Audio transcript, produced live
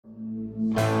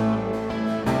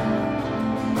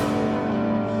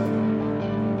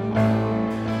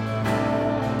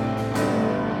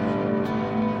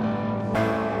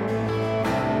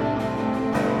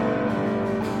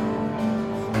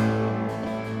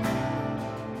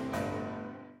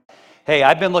Hey,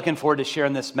 I've been looking forward to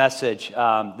sharing this message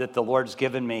that the Lord's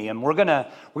given me, and we're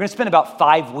gonna spend about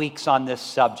 5 weeks on this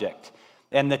subject.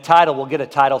 And the title, we'll get a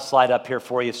title slide up here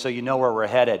for you so you know where we're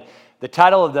headed. The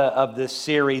title of this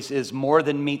series is More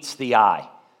Than Meets the Eye.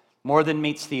 More Than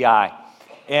Meets the Eye.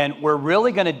 And we're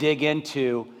really going to dig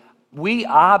into, we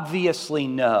obviously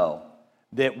know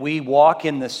that we walk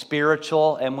in the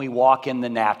spiritual and we walk in the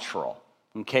natural.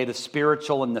 Okay, the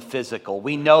spiritual and the physical.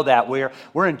 We know that.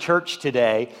 We're in church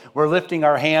today. We're lifting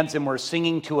our hands and we're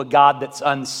singing to a God that's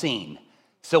unseen.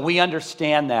 So we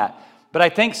understand that. But I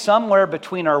think somewhere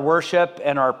between our worship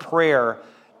and our prayer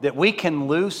that we can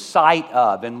lose sight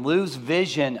of and lose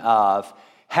vision of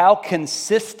how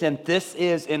consistent this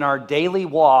is in our daily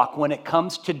walk when it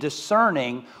comes to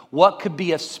discerning what could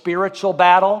be a spiritual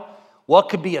battle, what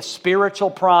could be a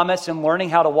spiritual promise, and learning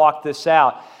how to walk this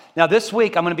out. Now this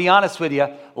week, I'm going to be honest with you,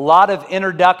 a lot of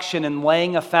introduction and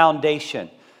laying a foundation.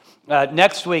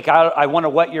 Next week, I want to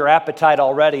whet your appetite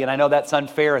already, and I know that's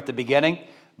unfair at the beginning,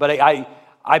 but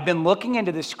I've been looking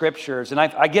into the scriptures, and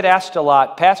I get asked a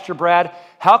lot, Pastor Brad,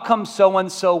 how come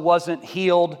so-and-so wasn't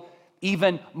healed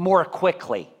even more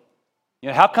quickly? You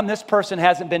know, how come this person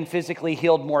hasn't been physically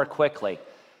healed more quickly?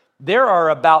 There are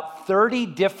about 30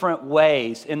 different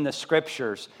ways in the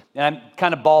scriptures, and I'm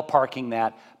kind of ballparking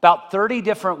that, about 30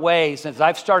 different ways as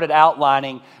I've started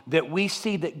outlining that we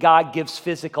see that God gives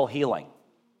physical healing.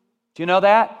 Do you know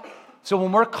that? So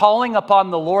when we're calling upon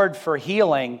the Lord for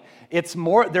healing, there's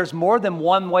more than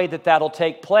one way that that'll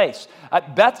take place.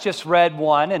 Beth just read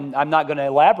one, and I'm not going to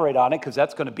elaborate on it because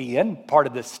that's going to be in part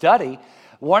of this study.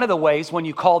 One of the ways when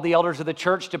you call the elders of the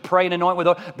church to pray and anoint with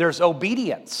oil, there's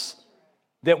obedience.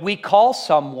 That we call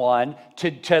someone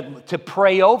to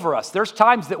pray over us. There's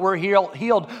times that we're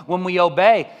healed when we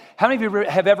obey. How many of you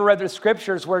have ever read the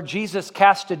scriptures where Jesus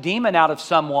cast a demon out of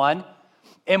someone,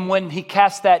 and when he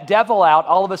cast that devil out,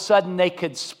 all of a sudden they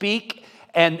could speak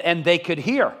and they could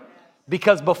hear?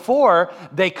 Because before,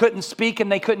 they couldn't speak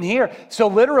and they couldn't hear. So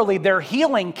literally, their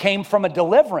healing came from a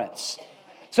deliverance.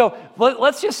 So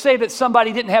let's just say that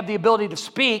somebody didn't have the ability to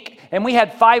speak, and we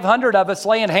had 500 of us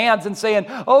laying hands and saying,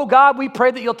 oh God, we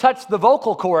pray that you'll touch the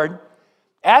vocal cord.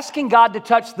 Asking God to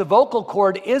touch the vocal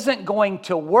cord isn't going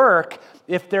to work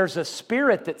if there's a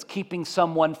spirit that's keeping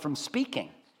someone from speaking.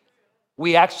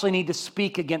 We actually need to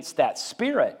speak against that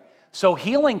spirit. So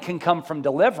healing can come from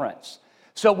deliverance.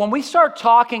 So when we start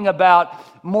talking about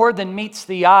more than meets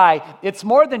the eye, it's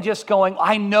more than just going,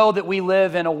 I know that we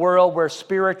live in a world where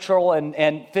spiritual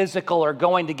and physical are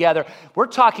going together. We're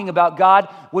talking about, God,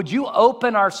 would you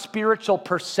open our spiritual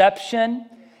perception,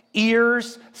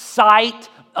 ears, sight,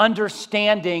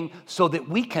 understanding, so that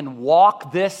we can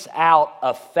walk this out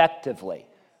effectively.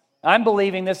 I'm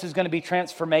believing this is going to be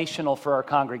transformational for our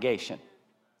congregation.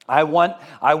 I want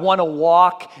to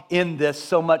walk in this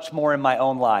so much more in my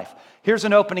own life. Here's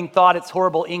an opening thought. It's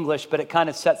horrible English, but it kind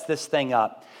of sets this thing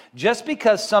up. Just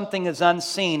because something is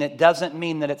unseen, it doesn't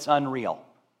mean that it's unreal.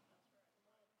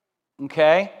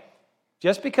 Okay?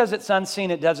 Just because it's unseen,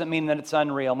 it doesn't mean that it's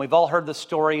unreal. And we've all heard the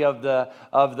story of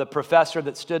the professor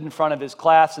that stood in front of his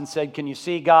class and said, can you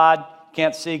see God?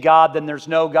 Can't see God, then there's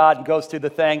no God, and goes through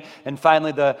the thing. And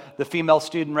finally, the female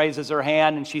student raises her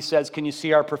hand and she says, can you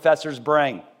see our professor's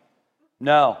brain?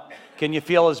 No. Can you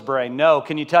feel his brain? No.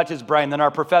 Can you touch his brain? Then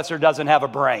our professor doesn't have a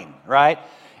brain, right?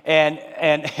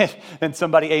 And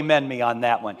somebody amen me on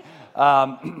that one.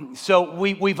 So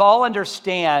we've all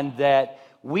understand that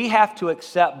we have to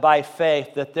accept by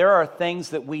faith that there are things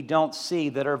that we don't see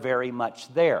that are very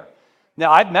much there.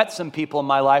 Now, I've met some people in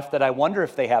my life that I wonder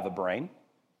if they have a brain.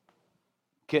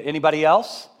 Anybody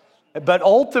else? But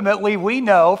ultimately, we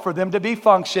know for them to be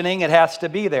functioning, it has to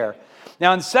be there.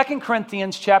 Now, in 2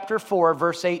 Corinthians chapter 4,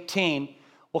 verse 18,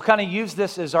 we'll kind of use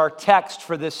this as our text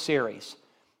for this series.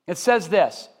 It says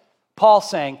this, Paul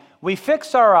saying, we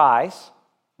fix our eyes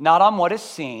not on what is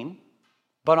seen,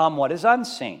 but on what is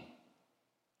unseen.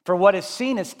 For what is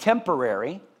seen is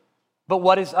temporary, but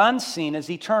what is unseen is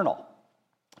eternal.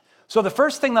 So the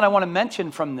first thing that I want to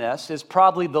mention from this is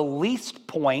probably the least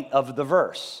point of the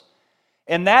verse.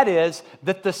 And that is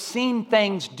that the seen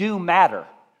things do matter.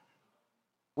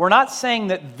 We're not saying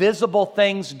that visible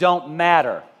things don't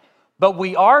matter, but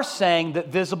we are saying that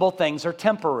visible things are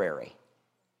temporary.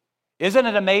 Isn't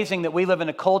it amazing that we live in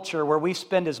a culture where we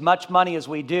spend as much money as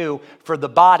we do for the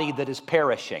body that is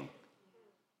perishing?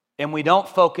 And we don't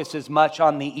focus as much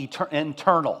on the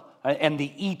internal and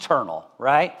the eternal,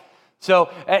 right? So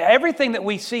everything that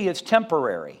we see is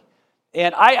temporary.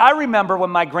 And I remember when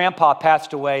my grandpa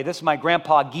passed away. This is my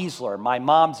grandpa Giesler, my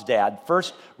mom's dad,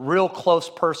 first real close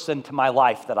person to my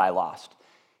life that I lost.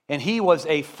 And he was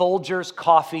a Folgers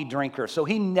coffee drinker, so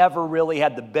he never really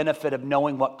had the benefit of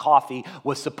knowing what coffee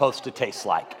was supposed to taste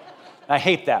like. I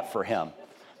hate that for him.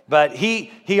 But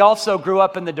he also grew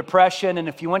up in the Depression, and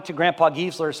if you went to Grandpa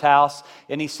Giesler's house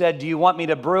and he said, do you want me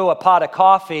to brew a pot of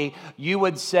coffee? You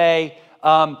would say,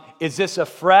 is this a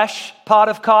fresh pot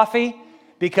of coffee?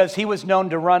 Because he was known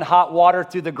to run hot water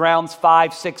through the grounds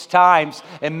 5-6 times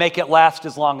and make it last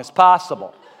as long as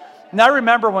possible. And I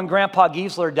remember when Grandpa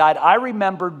Giesler died, I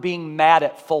remembered being mad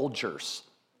at Folgers.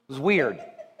 It was weird.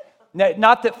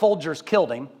 Not that Folgers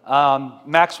killed him.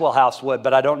 Maxwell House would,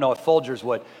 but I don't know if Folgers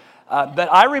would. But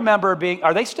I remember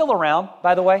are they still around,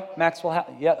 by the way, Maxwell House?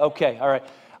 Yeah, okay, all right.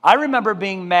 I remember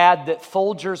being mad that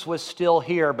Folgers was still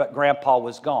here, but Grandpa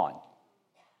was gone.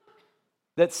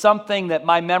 That's something that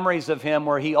my memories of him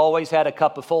where he always had a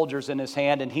cup of Folgers in his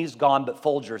hand and he's gone, but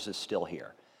Folgers is still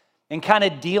here. And kind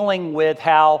of dealing with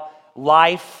how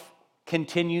life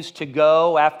continues to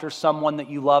go after someone that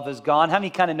you love is gone. How many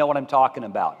kind of know what I'm talking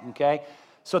about, okay?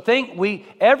 So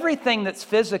everything that's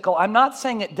physical, I'm not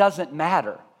saying it doesn't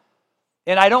matter.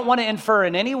 And I don't want to infer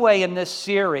in any way in this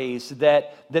series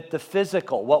that the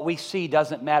physical, what we see,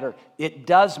 doesn't matter. It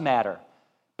does matter.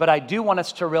 But I do want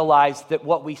us to realize that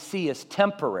what we see is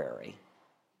temporary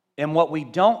and what we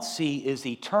don't see is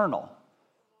eternal.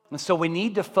 And so we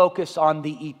need to focus on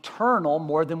the eternal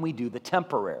more than we do the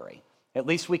temporary. At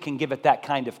least we can give it that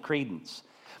kind of credence.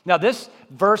 Now, this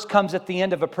verse comes at the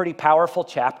end of a pretty powerful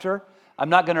chapter. I'm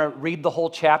not going to read the whole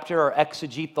chapter or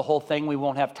exegete the whole thing. We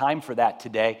won't have time for that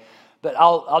today. But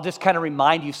I'll just kind of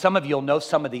remind you, some of you will know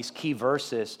some of these key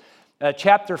verses.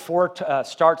 Chapter 4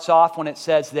 starts off when it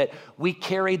says that we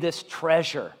carry this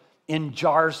treasure in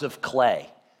jars of clay.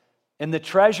 And the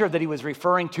treasure that he was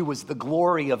referring to was the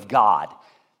glory of God.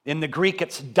 In the Greek,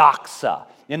 it's doxa.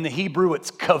 In the Hebrew,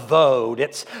 it's kavod.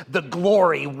 It's the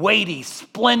glory, weighty,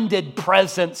 splendid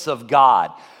presence of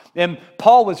God. And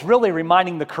Paul was really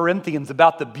reminding the Corinthians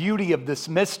about the beauty of this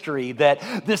mystery,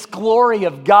 that this glory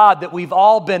of God that we've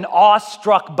all been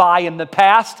awestruck by in the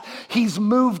past, he's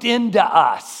moved into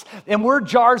us. And we're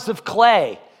jars of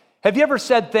clay. Have you ever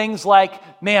said things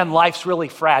like, man, life's really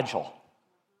fragile?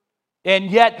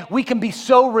 And yet we can be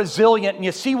so resilient, and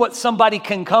you see what somebody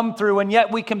can come through, and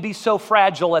yet we can be so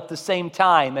fragile at the same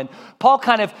time. And Paul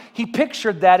he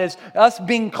pictured that as us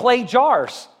being clay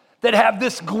jars that have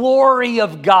this glory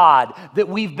of God that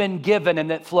we've been given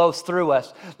and that flows through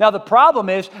us. Now, the problem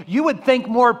is, you would think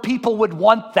more people would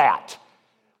want that.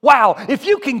 Wow, if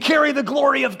you can carry the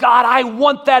glory of God, I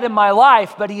want that in my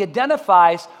life. But he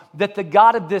identifies that the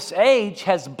God of this age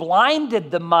has blinded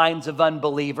the minds of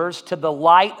unbelievers to the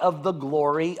light of the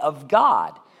glory of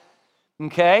God.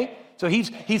 Okay? So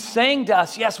he's saying to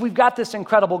us, yes, we've got this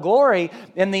incredible glory,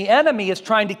 and the enemy is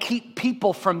trying to keep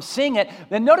people from seeing it.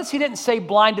 And notice he didn't say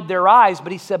blinded their eyes,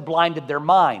 but he said blinded their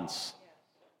minds.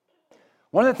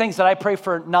 One of the things that I pray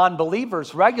for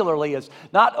non-believers regularly is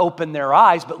not open their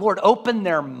eyes, but Lord, open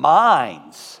their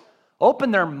minds.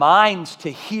 Open their minds to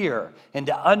hear and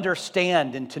to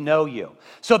understand and to know you.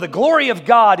 So the glory of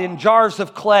God in jars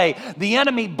of clay, the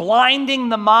enemy blinding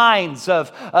the minds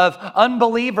of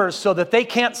unbelievers so that they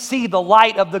can't see the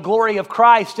light of the glory of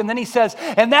Christ. And then he says,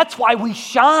 and that's why we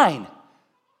shine.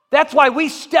 That's why we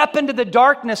step into the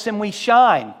darkness and we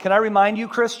shine. Can I remind you,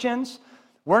 Christians?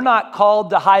 We're not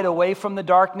called to hide away from the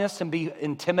darkness and be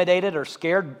intimidated or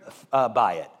scared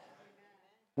by it.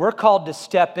 We're called to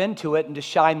step into it and to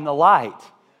shine the light.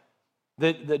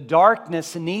 The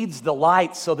darkness needs the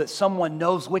light so that someone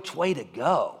knows which way to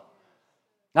go.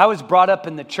 I was brought up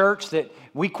in the church that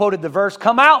we quoted the verse,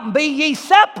 "Come out and be ye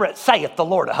separate, saith the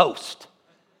Lord of hosts."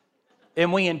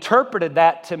 And we interpreted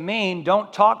that to mean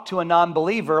don't talk to a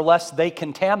non-believer lest they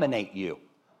contaminate you.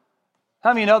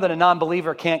 How many of you know that a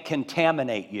non-believer can't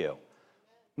contaminate you?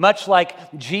 Much like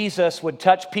Jesus would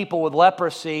touch people with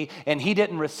leprosy, and he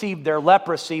didn't receive their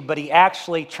leprosy, but he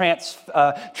actually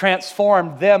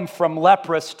transformed them from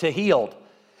leprous to healed.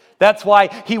 That's why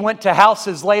he went to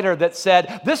houses later that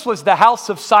said, this was the house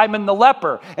of Simon the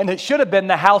leper, and it should have been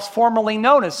the house formerly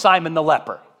known as Simon the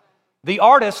leper. The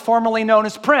artist formerly known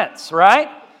as Prince, right?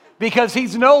 Because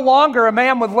he's no longer a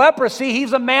man with leprosy,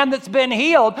 he's a man that's been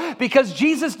healed. Because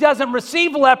Jesus doesn't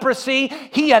receive leprosy,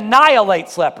 he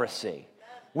annihilates leprosy.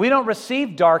 We don't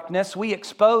receive darkness, we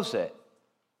expose it.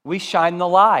 We shine the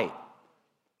light.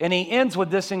 And he ends with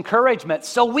this encouragement.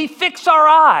 So we fix our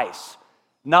eyes,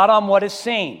 not on what is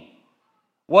seen.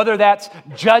 Whether that's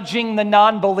judging the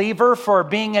non-believer for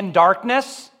being in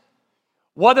darkness,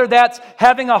 whether that's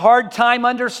having a hard time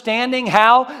understanding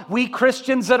how we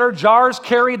Christians that are jars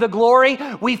carry the glory,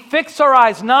 we fix our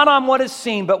eyes not on what is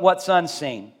seen, but what's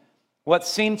unseen. What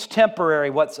seems temporary,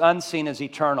 what's unseen is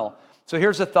eternal. So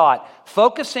here's a thought.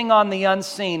 Focusing on the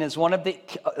unseen is one of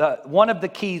the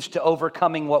keys to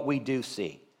overcoming what we do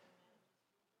see.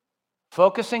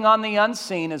 Focusing on the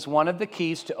unseen is one of the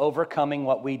keys to overcoming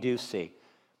what we do see.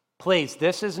 Please,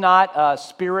 this is not a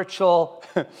spiritual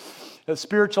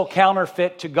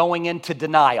counterfeit to going into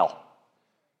denial.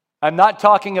 I'm not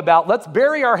talking about let's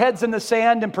bury our heads in the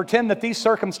sand and pretend that these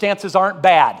circumstances aren't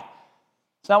bad.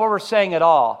 It's not what we're saying at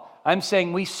all. I'm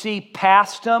saying we see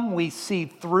past them, we see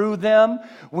through them.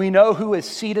 We know who is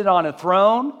seated on a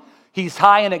throne. He's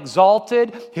high and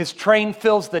exalted. His train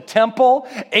fills the temple.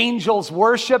 Angels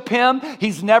worship him.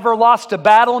 He's never lost a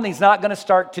battle, and he's not going to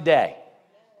start today.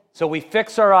 So we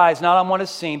fix our eyes not on what is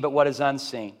seen, but what is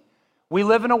unseen. We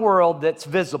live in a world that's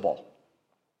visible.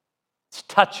 It's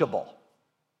touchable.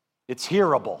 It's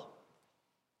hearable.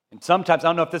 And sometimes, I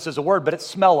don't know if this is a word, but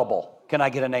it's smellable. Can I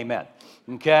get an amen?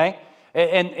 Okay?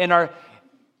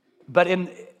 But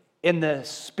in the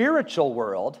spiritual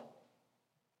world,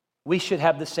 we should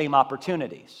have the same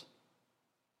opportunities,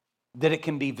 that it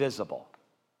can be visible.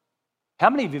 How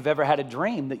many of you have ever had a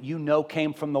dream that you know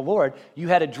came from the Lord? You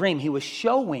had a dream. He was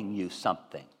showing you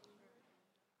something.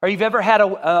 Or you've ever had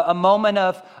a moment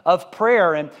of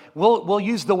prayer, and we'll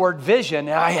use the word vision.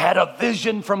 I had a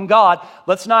vision from God.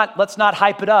 Let's not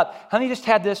hype it up. How many just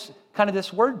had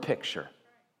this word picture?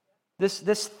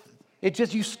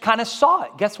 You kind of saw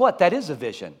it. Guess what? That is a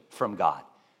vision from God.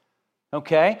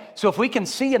 Okay? So if we can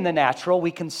see in the natural,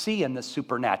 we can see in the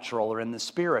supernatural or in the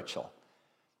spiritual.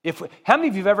 How many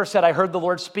of you have ever said, I heard the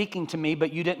Lord speaking to me,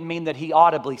 but you didn't mean that he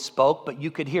audibly spoke, but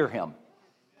you could hear him?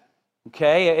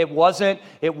 Okay, it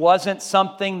wasn't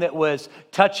something that was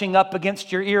touching up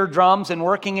against your eardrums and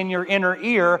working in your inner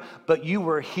ear, but you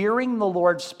were hearing the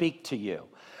Lord speak to you.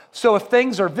 So if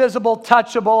things are visible,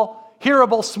 touchable,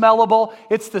 hearable, smellable,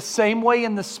 it's the same way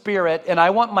in the spirit, and I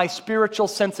want my spiritual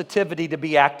sensitivity to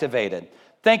be activated.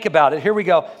 Think about it. Here we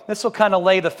go. This will kind of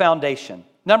lay the foundation.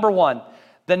 Number one,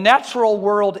 the natural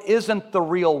world isn't the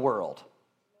real world.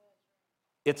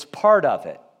 It's part of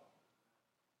it.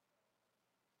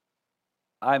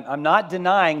 I'm not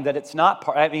denying that it's not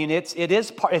part. I mean, it is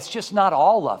part. It's just not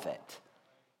all of it.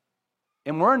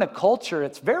 And we're in a culture,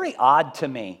 it's very odd to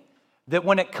me, that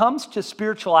when it comes to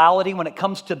spirituality, when it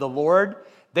comes to the Lord,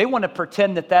 they want to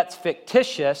pretend that that's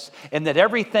fictitious and that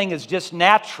everything is just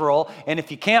natural. And if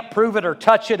you can't prove it or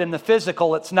touch it in the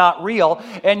physical, it's not real.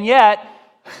 And yet,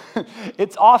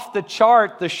 it's off the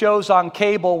chart, the shows on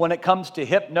cable when it comes to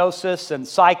hypnosis and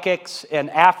psychics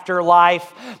and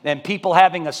afterlife and people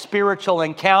having a spiritual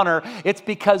encounter. It's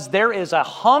because there is a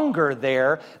hunger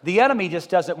there. The enemy just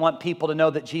doesn't want people to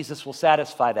know that Jesus will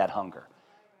satisfy that hunger.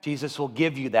 Jesus will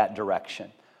give you that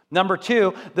direction. Number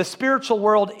two, the spiritual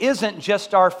world isn't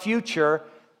just our future,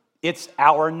 it's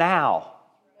our now.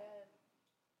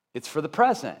 It's for the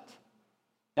present.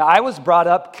 Now, I was brought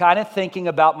up kind of thinking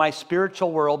about my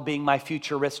spiritual world being my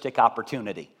futuristic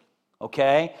opportunity,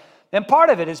 okay? And part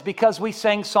of it is because we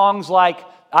sang songs like,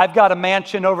 I've got a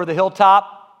mansion over the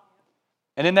hilltop,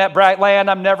 and in that bright land,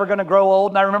 I'm never going to grow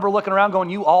old. And I remember looking around going,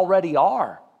 you already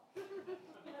are.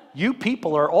 You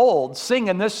people are old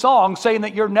singing this song saying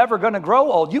that you're never going to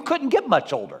grow old. You couldn't get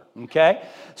much older, okay?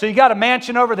 So you got a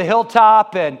mansion over the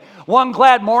hilltop, and one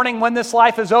glad morning when this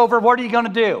life is over, what are you going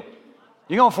to do?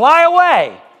 You're going to fly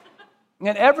away.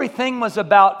 And everything was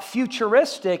about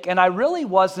futuristic, and I really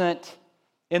wasn't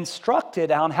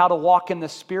instructed on how to walk in the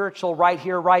spiritual right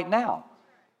here, right now.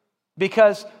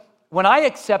 Because when I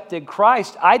accepted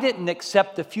Christ, I didn't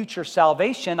accept the future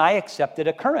salvation, I accepted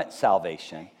a current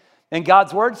salvation. And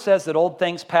God's word says that old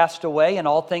things passed away and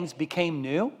all things became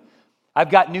new. I've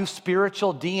got new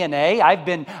spiritual DNA.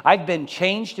 I've been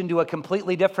changed into a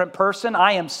completely different person.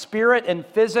 I am spirit and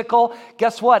physical.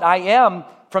 Guess what? I am,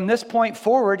 from this point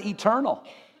forward, eternal.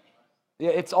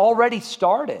 It's already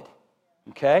started.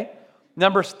 Okay?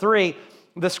 Number three,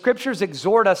 the scriptures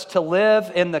exhort us to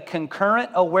live in the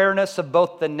concurrent awareness of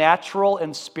both the natural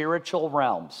and spiritual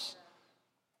realms.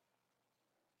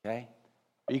 Okay?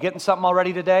 Are you getting something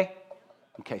already today?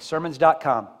 Okay,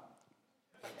 sermons.com.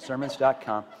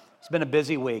 Sermons.com. It's been a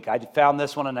busy week. I found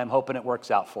this one, and I'm hoping it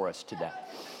works out for us today.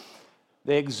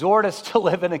 They exhort us to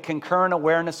live in a concurrent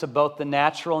awareness of both the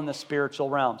natural and the spiritual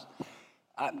realms.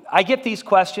 I get these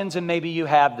questions, and maybe you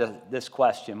have this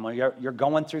question. When you're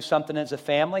going through something as a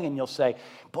family, and you'll say,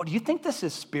 boy, do you think this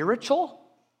is spiritual?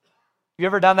 You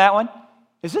ever done that one?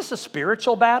 Is this a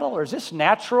spiritual battle, or is this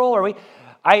natural?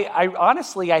 I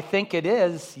honestly, I think it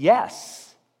is, yes.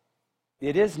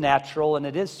 It is natural, and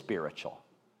it is spiritual.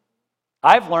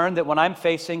 I've learned that when I'm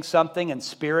facing something and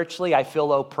spiritually I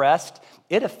feel oppressed,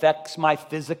 it affects my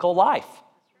physical life.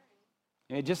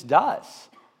 It just does.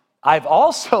 I've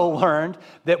also learned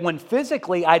that when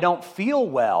physically I don't feel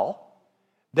well,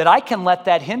 that I can let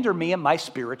that hinder me in my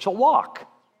spiritual walk.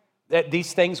 That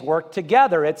these things work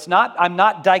together. I'm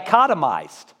not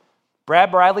dichotomized.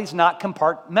 Brad Briley's not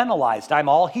compartmentalized. I'm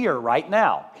all here right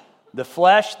now. The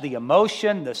flesh, the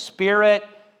emotion, the spirit,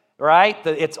 right?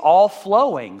 It's all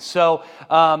flowing. So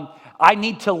I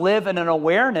need to live in an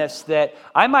awareness that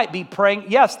I might be praying.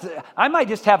 Yes, I might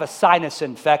just have a sinus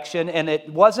infection, and it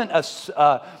wasn't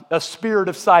a spirit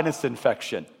of sinus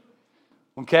infection.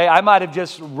 Okay, I might have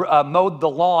just mowed the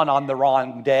lawn on the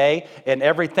wrong day and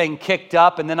everything kicked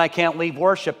up, and then I can't leave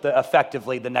worship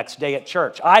effectively the next day at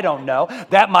church. I don't know.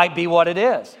 That might be what it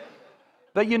is.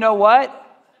 But you know what?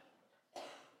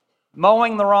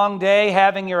 Mowing the wrong day,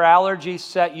 having your allergies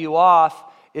set you off,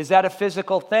 is that a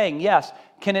physical thing? Yes.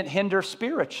 Can it hinder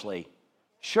spiritually?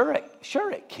 Sure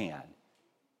it can.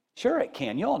 Sure it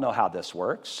can. You all know how this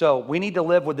works. So we need to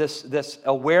live with this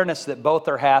awareness that both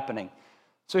are happening.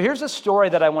 So here's a story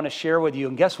that I want to share with you.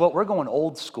 And guess what? We're going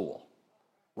old school.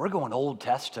 We're going Old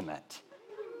Testament.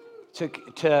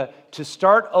 To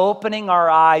start opening our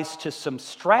eyes to some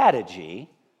strategy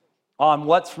on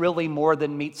what's really more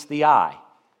than meets the eye.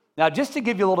 Now, just to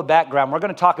give you a little background, we're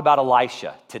going to talk about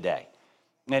Elisha today.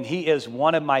 And he is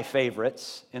one of my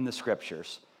favorites in the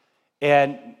scriptures.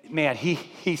 And man,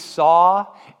 he saw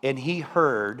and he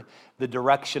heard the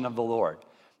direction of the Lord.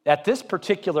 At this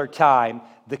particular time,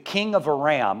 the king of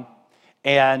Aram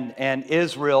and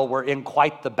Israel were in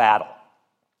quite the battle.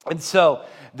 And so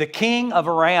the king of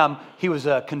Aram, he was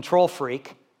a control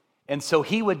freak. And so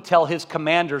he would tell his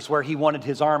commanders where he wanted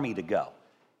his army to go.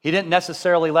 He didn't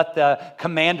necessarily let the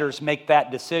commanders make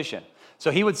that decision. So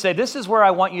he would say, this is where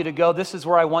I want you to go. This is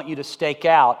where I want you to stake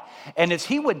out. And as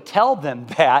he would tell them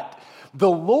that, the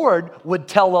Lord would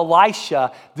tell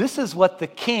Elisha, this is what the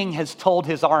king has told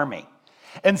his army.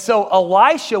 And so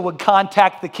Elisha would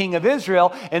contact the king of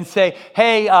Israel and say,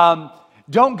 hey,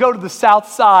 don't go to the south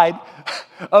side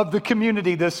of the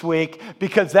community this week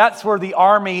because that's where the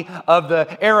army of the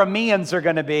Arameans are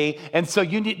going to be. And so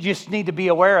you just need to be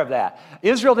aware of that.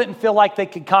 Israel didn't feel like they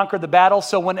could conquer the battle.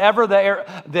 So whenever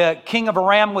the king of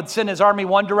Aram would send his army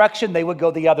one direction, they would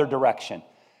go the other direction.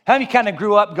 How many kind of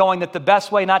grew up going that the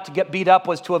best way not to get beat up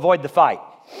was to avoid the fight?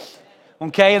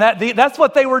 Okay, and that's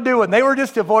what they were doing. They were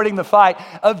just avoiding the fight.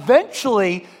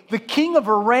 Eventually, the king of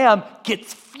Aram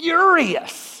gets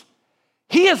furious.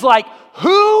 He is like,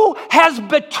 who has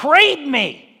betrayed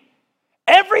me?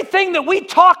 Everything that we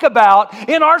talk about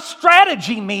in our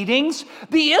strategy meetings,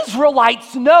 the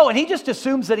Israelites know, and he just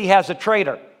assumes that he has a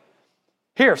traitor.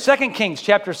 Here, 2 Kings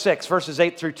chapter 6, verses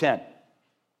 8 through 10.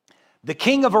 The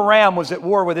king of Aram was at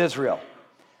war with Israel.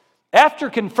 After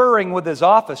conferring with his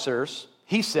officers,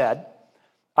 he said,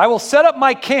 I will set up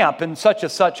my camp in such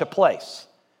a place.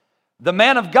 The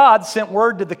man of God sent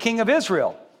word to the king of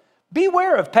Israel,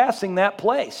 beware of passing that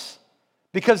place,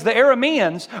 because the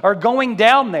Arameans are going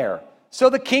down there. So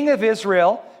the king of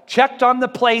Israel checked on the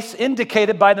place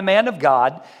indicated by the man of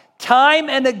God. Time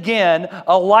and again,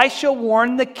 Elisha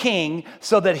warned the king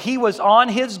so that he was on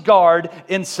his guard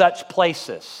in such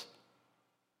places.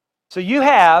 So you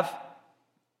have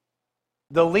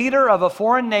the leader of a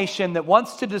foreign nation that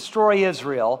wants to destroy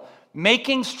Israel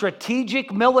making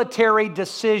strategic military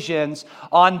decisions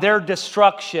on their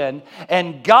destruction,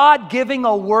 and God giving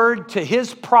a word to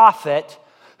his prophet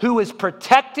who is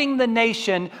protecting the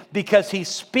nation because he's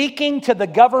speaking to the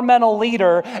governmental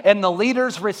leader and the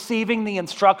leader's receiving the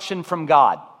instruction from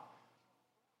God.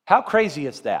 How crazy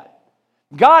is that?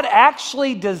 God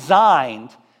actually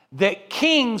designed that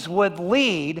kings would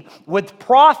lead with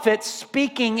prophets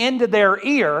speaking into their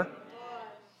ear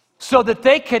so that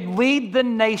they could lead the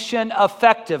nation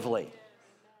effectively.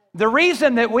 The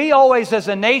reason that we always as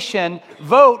a nation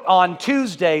vote on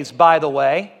Tuesdays, by the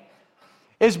way,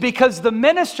 is because the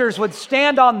ministers would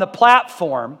stand on the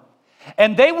platform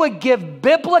and they would give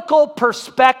biblical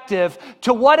perspective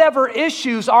to whatever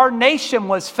issues our nation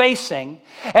was facing.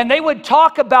 And they would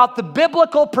talk about the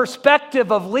biblical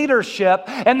perspective of leadership,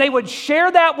 and they would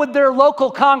share that with their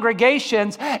local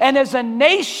congregations. And as a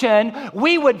nation,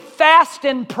 we would fast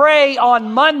and pray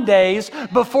on Mondays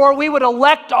before we would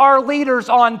elect our leaders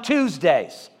on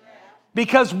Tuesdays,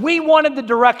 because we wanted the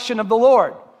direction of the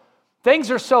Lord.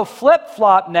 Things are so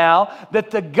flip-flop now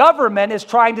that the government is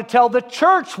trying to tell the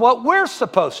church what we're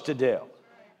supposed to do.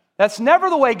 That's never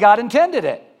the way God intended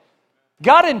it.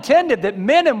 God intended that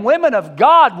men and women of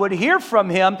God would hear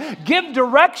from him, give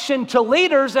direction to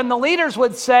leaders, and the leaders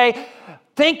would say,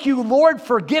 Thank you, Lord,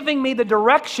 for giving me the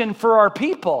direction for our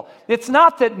people. It's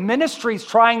not that ministry's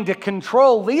trying to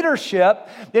control leadership.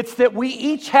 It's that we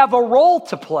each have a role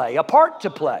to play, a part to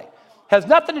play. Has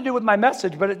nothing to do with my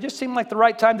message, but it just seemed like the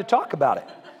right time to talk about it.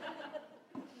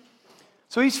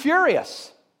 So he's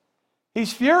furious.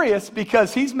 He's furious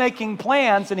because he's making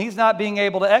plans and he's not being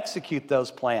able to execute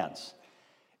those plans.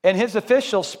 And his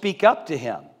officials speak up to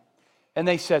him. And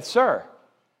they said, "Sir,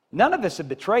 none of us have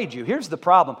betrayed you. Here's the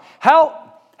problem.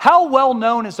 How well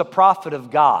known is a prophet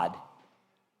of God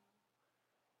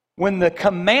when the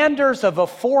commanders of a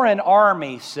foreign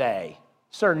army say,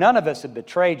 'Sir, none of us have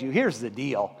betrayed you.' Here's the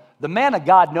deal. The man of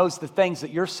God knows the things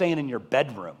that you're saying in your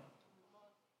bedroom.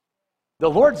 The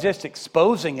Lord's just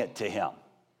exposing it to him."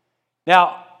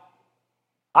 Now,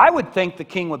 I would think the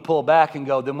king would pull back and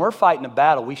go, "Then we're fighting a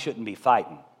battle we shouldn't be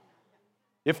fighting.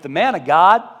 If the man of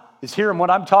God is hearing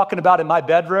what I'm talking about in my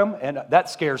bedroom, and that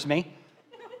scares me,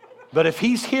 but if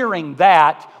he's hearing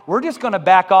that, we're just going to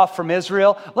back off from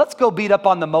Israel. Let's go beat up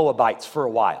on the Moabites for a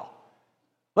while.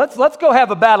 Let's go have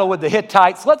a battle with the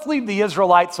Hittites. Let's leave the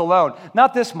Israelites alone."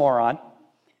 Not this moron.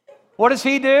 What does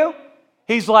he do?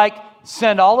 He's like,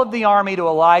 "Send all of the army to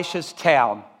Elisha's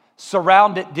town.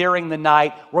 Surround it during the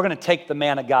night. We're going to take the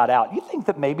man of God out." You think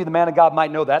that maybe the man of God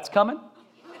might know that's coming?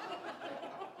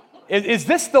 Is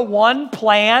this the one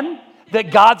plan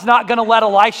that God's not going to let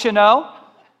Elisha know?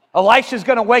 Elisha's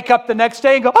going to wake up the next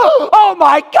day and go, "Oh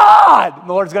my God!" And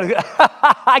the Lord's going to go,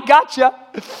 "I gotcha.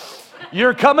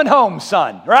 You're coming home,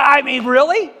 son." Right? I mean,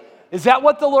 really? Is that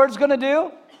what the Lord's going to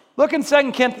do? Look in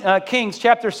 2 Kings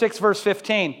chapter 6, verse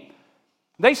 15.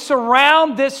 They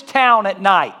surround this town at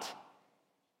night.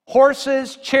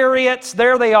 Horses, chariots,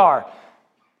 there they are.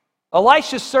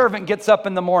 Elisha's servant gets up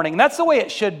in the morning. And that's the way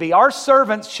it should be. Our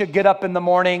servants should get up in the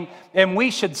morning and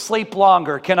we should sleep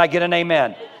longer. Can I get an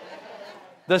amen?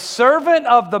 The servant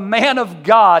of the man of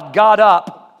God got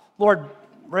up. Lord,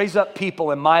 raise up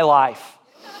people in my life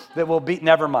that will be,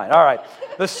 never mind. All right.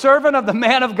 The servant of the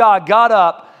man of God got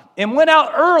up and went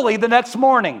out early the next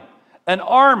morning. An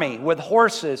army with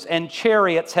horses and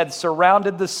chariots had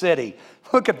surrounded the city.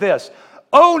 Look at this.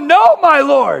 "Oh no, my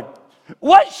Lord,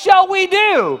 what shall we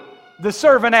do?" the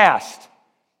servant asked.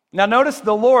 Now notice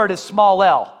the Lord is small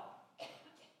l.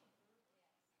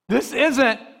 This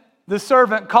isn't the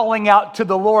servant calling out to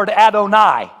the Lord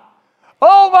Adonai.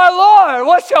 "Oh my Lord,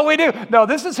 what shall we do?" No,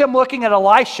 this is him looking at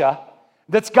Elisha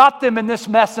that's got them in this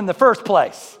mess in the first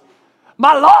place.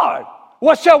 "My Lord,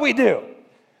 what shall we do?"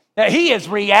 Now, he is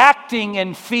reacting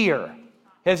in fear.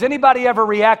 Has anybody ever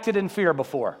reacted in fear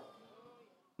before?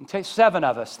 Okay, 7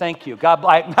 of us. Thank you. God,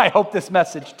 I hope this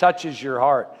message touches your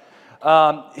heart.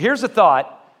 Here's a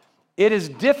thought. It is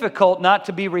difficult not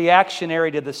to be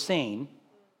reactionary to the scene,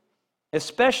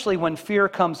 especially when fear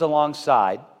comes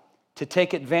alongside, to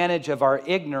take advantage of our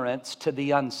ignorance to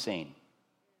the unseen.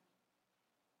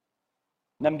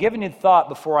 And I'm giving you thought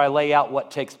before I lay out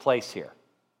what takes place here.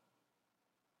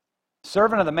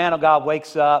 Servant of the man of God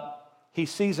wakes up. He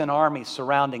sees an army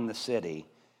surrounding the city.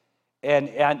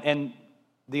 And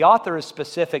the author is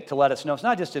specific to let us know it's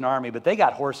not just an army, but they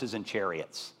got horses and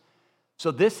chariots. So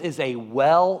this is a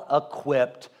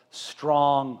well-equipped,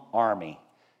 strong army.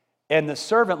 And the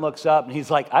servant looks up and he's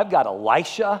like, "I've got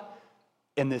Elisha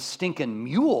and this stinking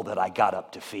mule that I got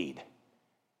up to feed.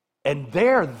 And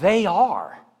there they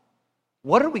are.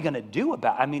 What are we going to do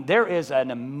about it?" I mean, there is an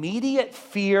immediate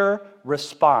fear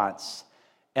response.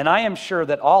 And I am sure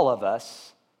that all of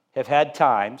us have had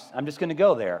times, I'm just going to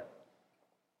go there,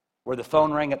 where the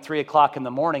phone rang at 3 o'clock in the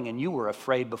morning and you were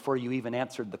afraid before you even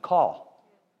answered the call.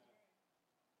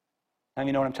 I mean,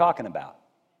 you know what I'm talking about.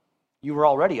 You were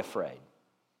already afraid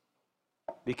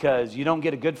because you don't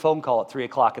get a good phone call at 3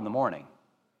 o'clock in the morning.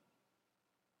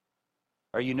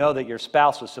 Or you know that your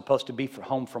spouse was supposed to be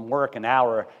home from work an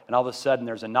hour and all of a sudden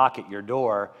there's a knock at your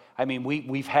door. I mean,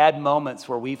 we've had moments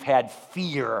where we've had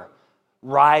fear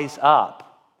rise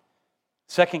up.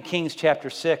 2 Kings chapter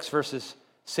 6, verses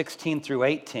 16 through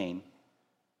 18.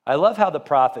 I love how the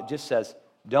prophet just says,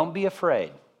 "Don't be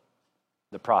afraid,"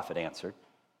 the prophet answered.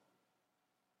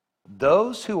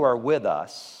 "Those who are with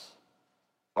us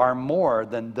are more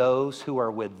than those who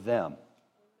are with them."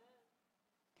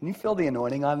 Can you feel the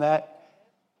anointing on that?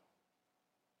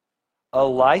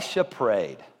 Elisha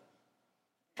prayed,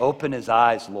 "Open his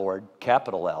eyes, Lord,"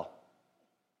 capital L,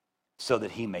 "so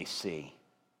that he may see."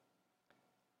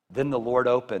 Then the Lord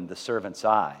opened the servant's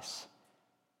eyes,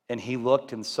 and he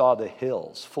looked and saw the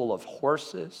hills full of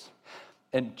horses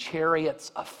and chariots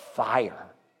of fire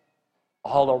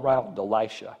all around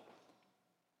Elisha.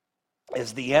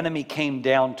 As the enemy came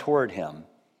down toward him,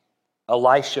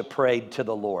 Elisha prayed to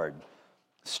the Lord,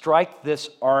 strike this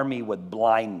army with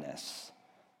blindness.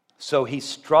 So he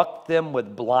struck them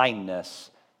with blindness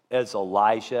as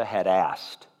Elijah had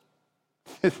asked.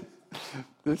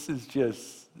 This is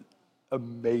just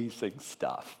amazing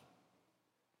stuff.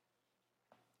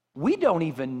 We don't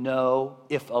even know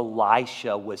if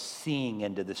Elisha was seeing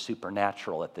into the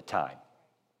supernatural at the time.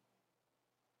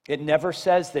 It never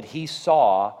says that he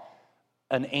saw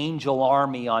an angel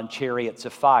army on chariots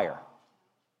of fire.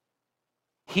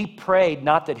 He prayed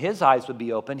not that his eyes would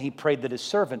be open, he prayed that his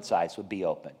servant's eyes would be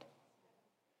opened.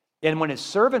 And when his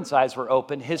servant's eyes were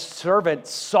opened, his servant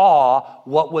saw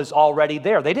what was already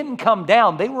there. They didn't come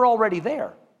down, they were already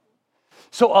there.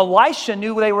 So Elisha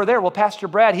knew they were there. Well, Pastor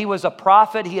Brad, he was a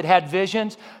prophet. He had had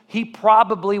visions. He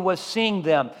probably was seeing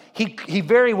them. He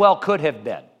very well could have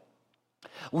been.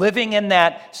 Living in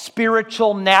that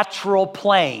spiritual, natural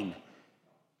plane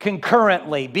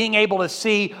concurrently, being able to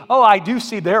see, oh, I do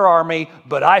see their army,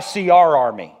 but I see our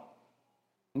army.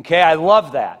 Okay, I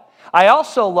love that. I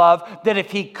also love that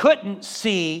if he couldn't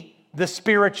see the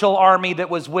spiritual army that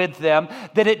was with them,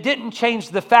 that it didn't change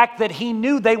the fact that he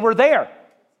knew they were there.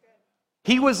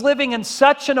 He was living in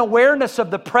such an awareness of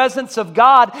the presence of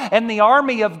God and the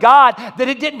army of God that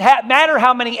it didn't matter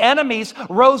how many enemies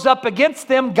rose up against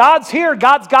them. God's here.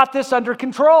 God's got this under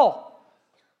control.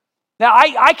 Now,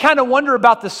 I kind of wonder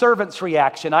about the servant's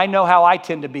reaction. I know how I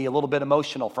tend to be a little bit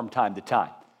emotional from time to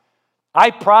time. I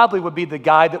probably would be the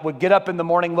guy that would get up in the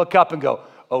morning, look up and go,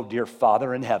 oh, dear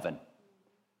Father in heaven,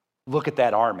 look at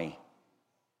that army.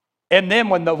 And then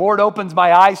when the Lord opens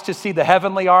my eyes to see the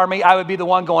heavenly army, I would be the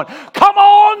one going, come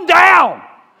on down,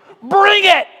 bring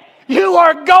it. You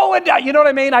are going down. You know what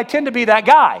I mean? I tend to be that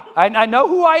guy. I know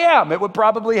who I am. It would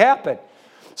probably happen.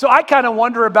 So I kind of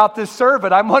wonder about this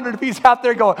servant. I'm wondering if he's out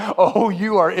there going, oh,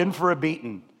 you are in for a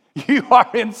beating. You are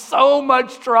in so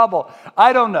much trouble.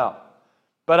 I don't know.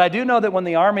 But I do know that when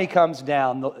the army comes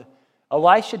down,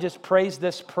 Elisha just prays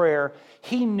this prayer.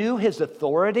 He knew his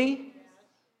authority.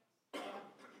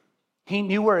 He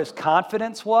knew where his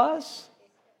confidence was.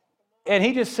 And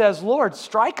he just says, Lord,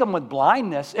 strike them with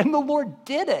blindness. And the Lord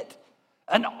did it.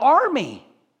 An army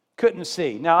couldn't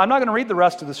see. Now, I'm not going to read the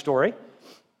rest of the story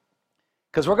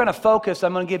because we're going to focus.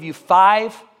 I'm going to give you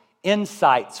 5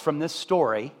 insights from this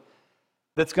story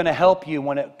that's going to help you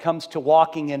when it comes to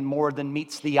walking in more than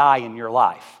meets the eye in your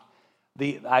life.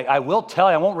 I will tell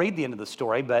you, I won't read the end of the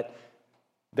story, but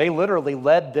they literally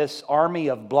led this army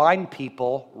of blind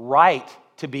people right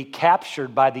to be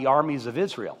captured by the armies of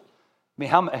Israel.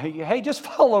 I mean, hey, just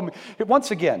follow me.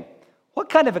 Once again, what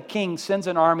kind of a king sends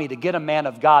an army to get a man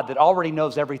of God that already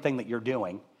knows everything that you're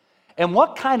doing? And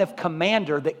what kind of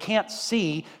commander that can't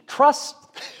see, trust,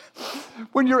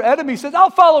 when your enemy says, oh,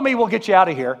 follow me, we'll get you out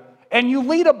of here, and you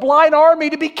lead a blind army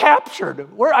to be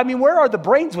captured? Where are the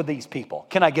brains with these people?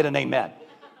 Can I get an amen?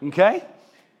 Okay?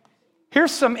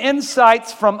 Here's some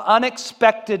insights from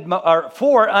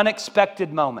four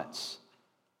unexpected moments.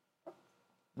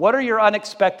 What are your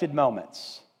unexpected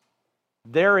moments?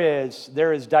 They're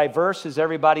as diverse as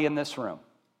everybody in this room.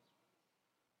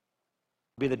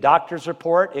 It can be the doctor's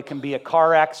report. It can be a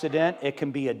car accident. It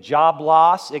can be a job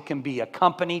loss. It can be a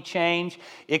company change.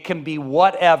 It can be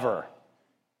whatever.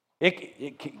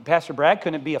 Pastor Brad,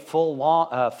 couldn't it be a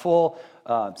full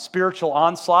spiritual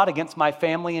onslaught against my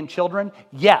family and children?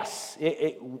 Yes,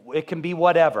 it can be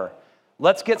whatever.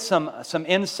 Let's get some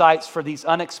insights for these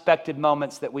unexpected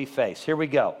moments that we face. Here we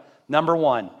go. Number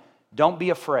 1, don't be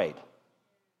afraid.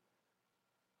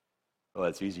 Well,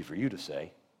 that's easy for you to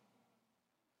say.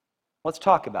 Let's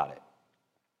talk about it.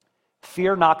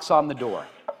 Fear knocks on the door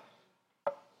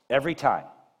every time.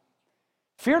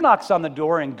 Fear knocks on the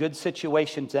door in good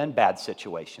situations and bad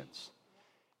situations.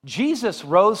 Jesus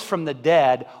rose from the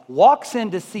dead, walks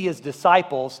in to see his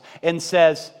disciples, and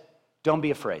says, don't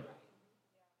be afraid.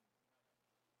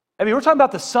 I mean, we're talking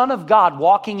about the Son of God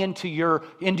walking into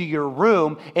your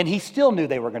room, and he still knew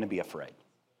they were going to be afraid.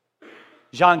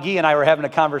 Jean-Guy and I were having a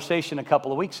conversation a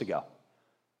couple of weeks ago.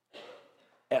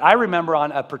 And I remember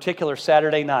on a particular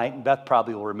Saturday night, and Beth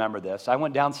probably will remember this, I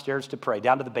went downstairs to pray,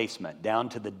 down to the basement, down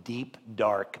to the deep,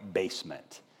 dark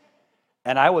basement.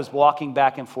 And I was walking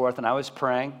back and forth, and I was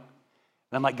praying, and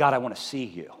I'm like, God, I want to see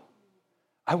you.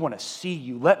 I want to see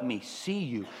you. Let me see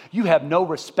you. You have no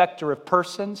respecter of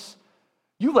persons.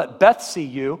 You let Beth see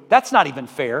you. That's not even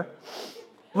fair.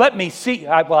 Let me see.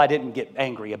 I didn't get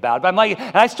angry about it. But I'm like,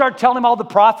 and I start telling him all the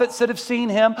prophets that have seen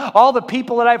him, all the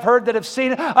people that I've heard that have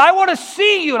seen him. I want to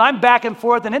see you. And I'm back and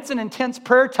forth, and it's an intense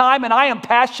prayer time, and I am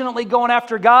passionately going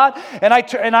after God. And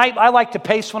I like to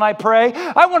pace when I pray.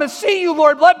 I want to see you,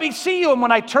 Lord. Let me see you. And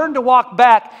when I turned to walk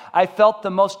back, I felt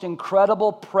the most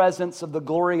incredible presence of the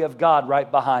glory of God right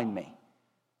behind me.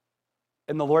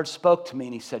 And the Lord spoke to me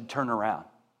and he said, turn around.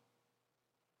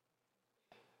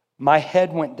 My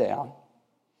head went down.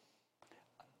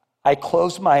 I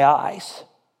closed my eyes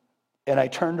and I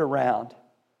turned around.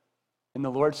 And the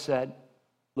Lord said,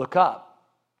 look up.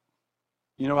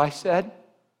 You know what I said?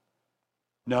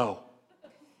 No.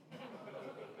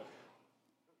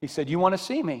 He said, you want to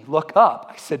see me? Look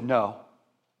up. I said, no.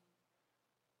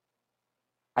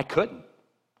 I couldn't.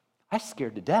 I was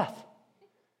scared to death.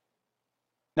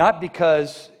 Not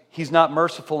because he's not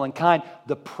merciful and kind.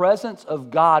 The presence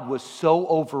of God was so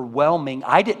overwhelming,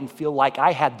 I didn't feel like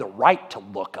I had the right to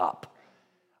look up.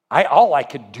 All I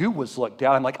could do was look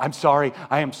down. I'm like, I'm sorry,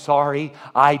 I am sorry.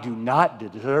 I do not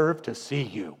deserve to see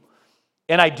you.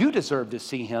 And I do deserve to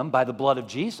see him by the blood of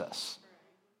Jesus.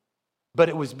 But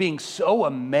it was being so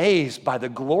amazed by the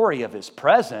glory of his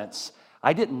presence,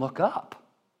 I didn't look up.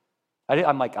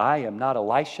 I'm like, I am not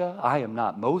Elisha. I am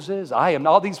not Moses. I am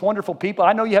all these wonderful people.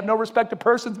 I know you have no respect to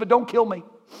persons, but don't kill me.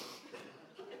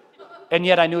 And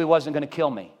yet I knew he wasn't going to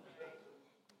kill me.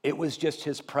 It was just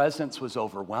his presence was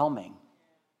overwhelming.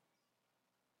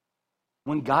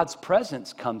 When God's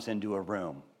presence comes into a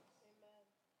room,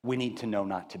 we need to know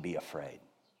not to be afraid.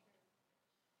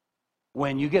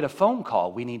 When you get a phone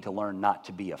call, we need to learn not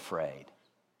to be afraid.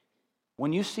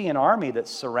 When you see an army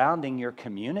that's surrounding your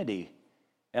community,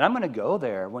 and I'm going to go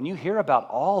there, when you hear about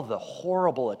all the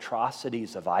horrible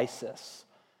atrocities of ISIS,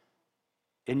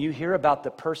 and you hear about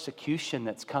the persecution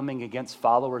that's coming against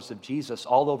followers of Jesus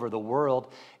all over the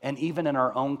world, and even in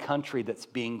our own country that's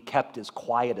being kept as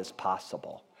quiet as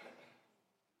possible.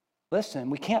 Listen,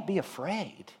 we can't be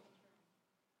afraid.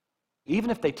 Even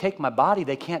if they take my body,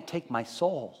 they can't take my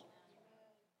soul.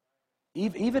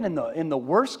 Even in the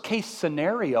worst case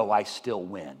scenario, I still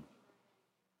win.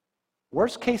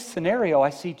 Worst case scenario, I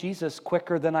see Jesus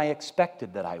quicker than I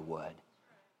expected that I would.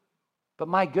 But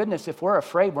my goodness, if we're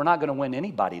afraid, we're not going to win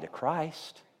anybody to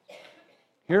Christ.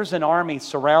 Here's an army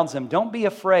surrounds him. Don't be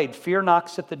afraid. Fear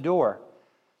knocks at the door.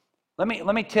 Let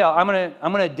me tell. I'm going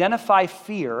to identify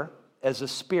fear as a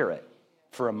spirit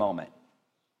for a moment.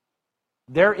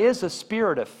 There is a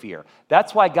spirit of fear.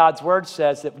 That's why God's word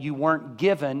says that you weren't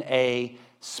given a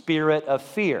spirit of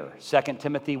fear. 2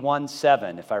 Timothy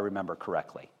 1:7, if I remember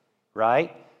correctly.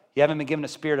 Right? You haven't been given a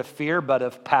spirit of fear, but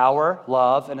of power,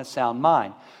 love, and a sound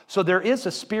mind. So there is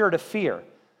a spirit of fear.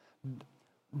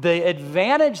 The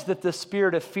advantage that the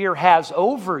spirit of fear has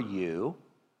over you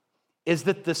is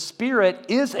that the spirit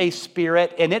is a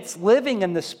spirit and it's living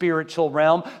in the spiritual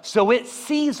realm, so it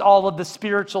sees all of the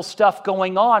spiritual stuff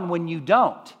going on when you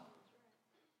don't.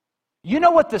 You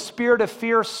know what the spirit of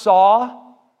fear saw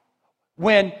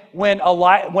when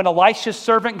Elisha's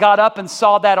servant got up and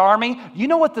saw that army? You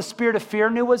know what the spirit of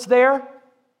fear knew was there?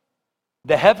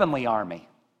 The heavenly army.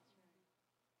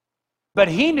 But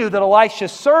he knew that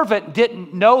Elisha's servant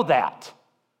didn't know that.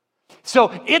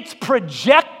 So it's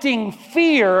projecting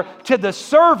fear to the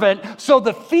servant, so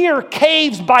the fear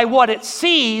caves by what it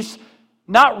sees,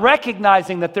 not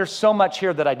recognizing that there's so much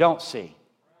here that I don't see.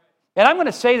 And I'm going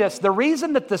to say this, the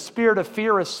reason that the spirit of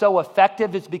fear is so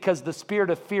effective is because the spirit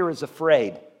of fear is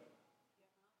afraid.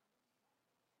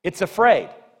 It's afraid.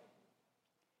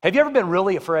 Have you ever been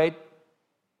really afraid?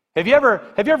 Have you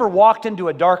ever walked into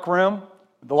a dark room?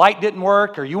 The light didn't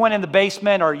work, or you went in the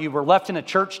basement, or you were left in a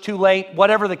church too late,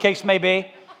 whatever the case may be,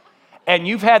 and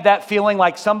you've had that feeling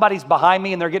like somebody's behind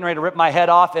me and they're getting ready to rip my head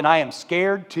off and I am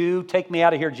scared to take me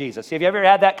out of here, Jesus. Have you ever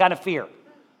had that kind of fear?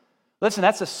 Listen,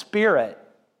 that's a spirit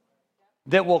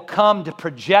that will come to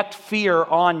project fear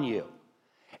on you.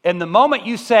 And the moment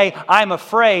you say, I'm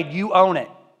afraid, you own it.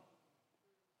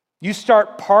 You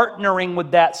start partnering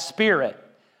with that spirit.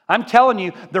 I'm telling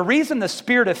you, the reason the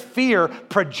spirit of fear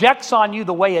projects on you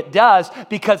the way it does,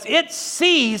 because it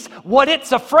sees what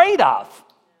it's afraid of.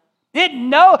 It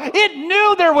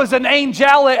knew there was an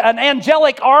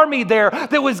angelic army there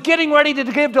that was getting ready to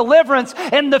give deliverance,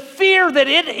 and the fear that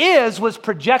it is was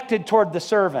projected toward the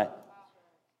servant.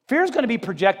 Fear is going to be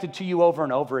projected to you over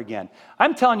and over again.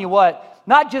 I'm telling you what,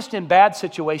 not just in bad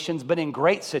situations, but in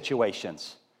great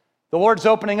situations. The Lord's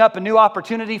opening up a new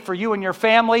opportunity for you and your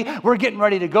family. We're getting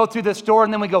ready to go through this door,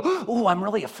 and then we go, oh, I'm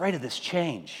really afraid of this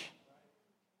change.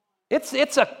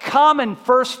 It's a common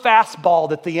first fastball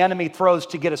that the enemy throws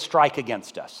to get a strike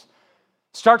against us.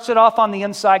 Starts it off on the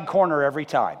inside corner every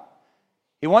time.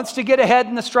 He wants to get ahead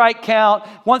in the strike count,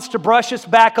 wants to brush us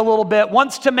back a little bit,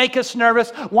 wants to make us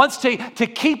nervous, wants to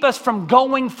keep us from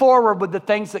going forward with the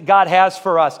things that God has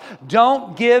for us.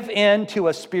 Don't give in to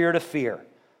a spirit of fear.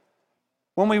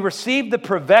 When we receive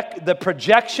the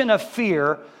projection of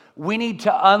fear, we need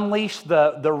to unleash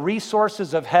the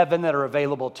resources of heaven that are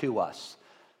available to us.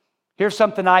 Here's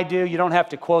something I do. You don't have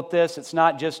to quote this. It's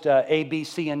not just A, B,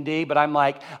 C, and D, but I'm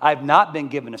like, I've not been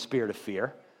given a spirit of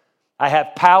fear. I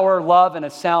have power, love, and a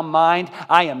sound mind.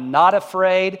 I am not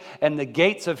afraid, and the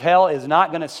gates of hell is not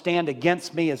going to stand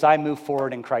against me as I move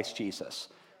forward in Christ Jesus.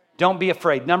 Don't be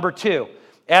afraid. Number 2,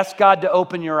 ask God to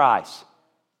open your eyes.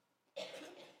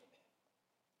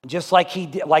 Just like he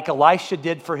did, like Elisha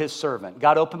did for his servant.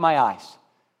 God, open my eyes,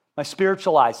 my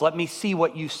spiritual eyes. Let me see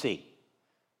what you see.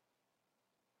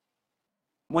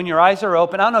 When your eyes are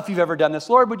open, I don't know if you've ever done this.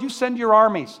 Lord, would you send your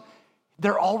armies?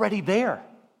 They're already there.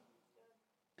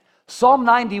 Psalm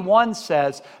 91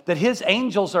 says that his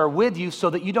angels are with you so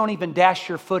that you don't even dash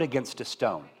your foot against a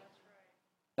stone.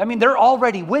 I mean, they're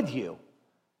already with you.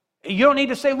 You don't need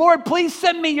to say, Lord, please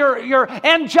send me your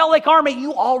angelic army.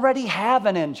 You already have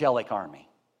an angelic army.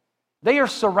 They are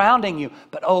surrounding you.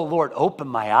 But, oh, Lord, open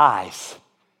my eyes.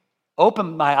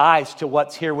 Open my eyes to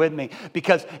what's here with me.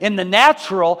 Because in the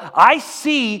natural, I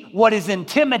see what is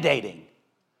intimidating.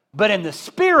 But in the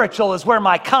spiritual is where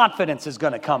my confidence is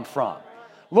going to come from.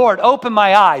 Lord, open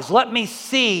my eyes. Let me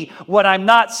see what I'm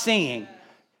not seeing.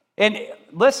 And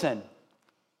listen,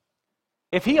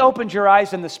 if he opens your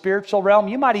eyes in the spiritual realm,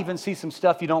 you might even see some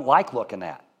stuff you don't like looking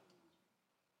at.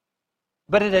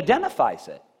 But it identifies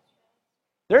it.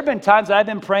 There have been times that I've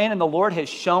been praying and the Lord has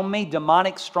shown me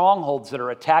demonic strongholds that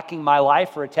are attacking my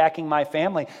life or attacking my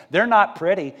family. They're not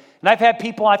pretty. And I've had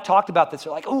people, I've talked about this,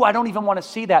 they're like, oh, I don't even want to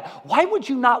see that. Why would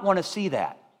you not want to see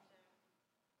that?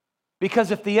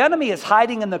 Because if the enemy is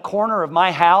hiding in the corner of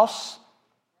my house,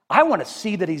 I want to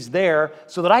see that he's there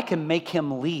so that I can make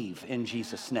him leave in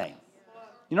Jesus' name.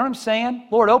 You know what I'm saying?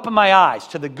 Lord, open my eyes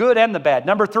to the good and the bad.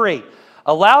 Number 3,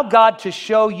 allow God to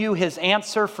show you his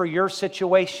answer for your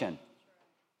situation.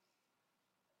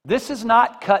 This is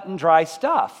not cut and dry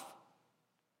stuff.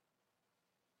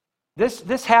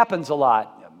 This happens a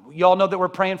lot. You all know that we're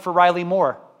praying for Riley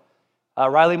Moore.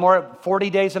 Riley Moore, 40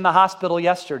 days in the hospital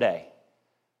yesterday.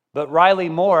 But Riley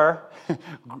Moore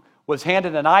was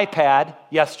handed an iPad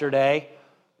yesterday,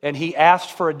 and he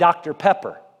asked for a Dr.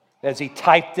 Pepper as he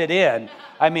typed it in.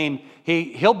 I mean,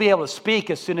 he'll be able to speak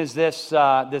as soon as this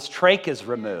trach is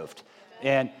removed.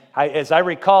 And as I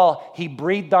recall, he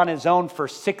breathed on his own for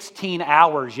 16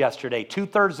 hours yesterday.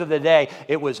 2/3 of the day,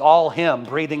 it was all him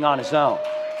breathing on his own.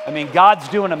 I mean, God's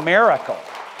doing a miracle.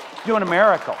 He's doing a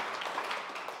miracle.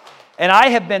 And I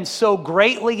have been so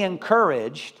greatly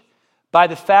encouraged by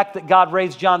the fact that God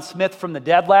raised John Smith from the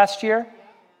dead last year,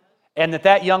 and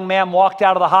that young man walked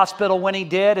out of the hospital when he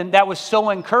did, and that was so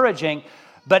encouraging.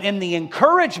 But in the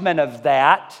encouragement of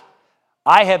that,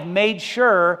 I have made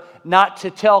sure not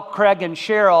to tell Craig and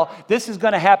Cheryl, this is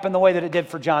going to happen the way that it did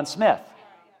for John Smith.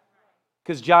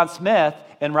 Because John Smith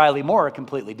and Riley Moore are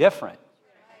completely different.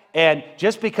 And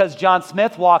just because John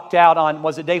Smith walked out on,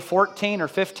 was it day 14 or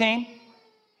 15?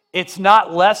 It's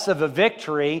not less of a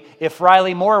victory if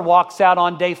Riley Moore walks out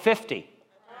on day 50.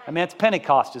 I mean, it's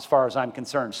Pentecost as far as I'm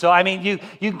concerned. So, I mean, you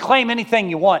can claim anything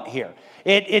you want here.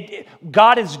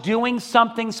 God is doing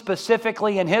something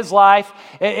specifically in his life.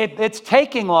 It's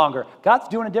taking longer. God's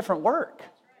doing a different work.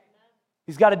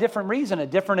 He's got a different reason, a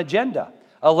different agenda.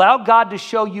 Allow God to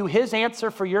show you his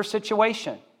answer for your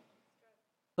situation.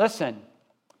 Listen,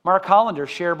 Mark Hollander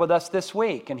shared with us this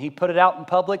week, and he put it out in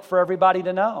public for everybody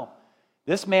to know.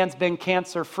 This man's been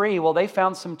cancer-free. Well, they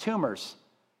found some tumors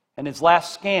in his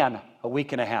last scan a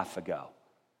week and a half ago.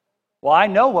 Well, I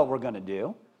know what we're going to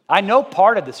do. I know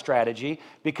part of the strategy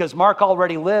because Mark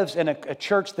already lives in a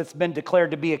church that's been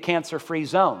declared to be a cancer-free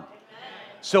zone.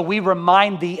 So we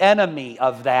remind the enemy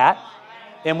of that,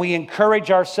 and we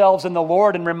encourage ourselves in the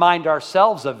Lord and remind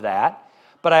ourselves of that.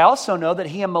 But I also know that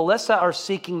he and Melissa are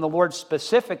seeking the Lord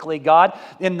specifically. God,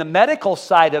 in the medical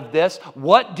side of this,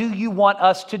 what do you want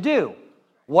us to do?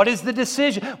 What is the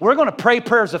decision? We're going to pray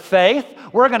prayers of faith.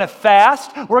 We're going to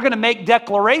fast. We're going to make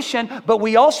declaration. But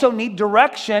we also need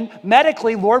direction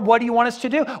medically. Lord, what do you want us to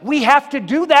do? We have to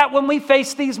do that when we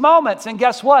face these moments. And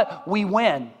guess what? We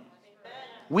win.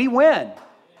 We win.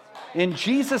 In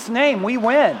Jesus' name, we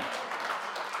win.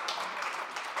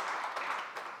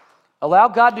 Allow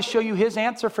God to show you his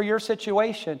answer for your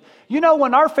situation. You know,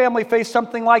 when our family faced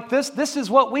something like this is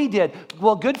what we did.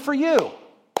 Well, good for you.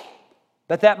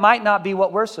 But that might not be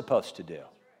what we're supposed to do.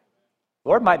 The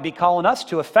Lord might be calling us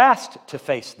to a fast to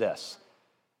face this.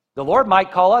 The Lord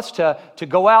might call us to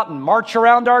go out and march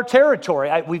around our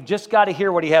territory. We've just got to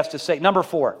hear what he has to say. Number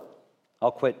 4,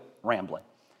 I'll quit rambling.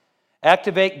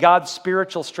 Activate God's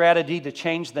spiritual strategy to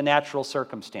change the natural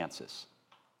circumstances.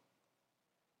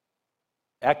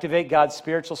 Activate God's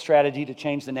spiritual strategy to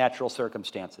change the natural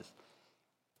circumstances.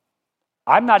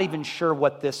 I'm not even sure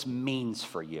what this means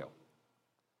for you.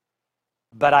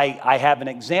 But I have an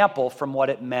example from what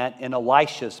it meant in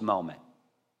Elisha's moment.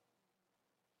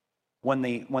 When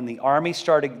the army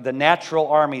started, the natural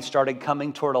army started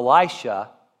coming toward Elisha,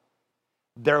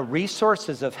 their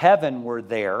resources of heaven were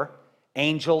there,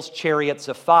 angels, chariots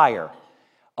of fire.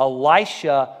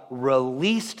 Elisha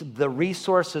released the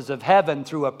resources of heaven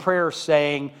through a prayer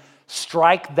saying,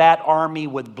 strike that army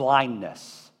with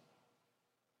blindness.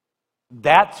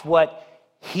 That's what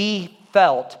he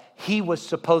felt he was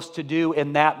supposed to do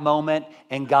in that moment,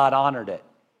 and God honored it.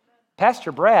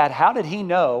 Pastor Brad, how did he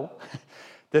know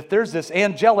that there's this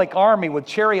angelic army with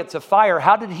chariots of fire?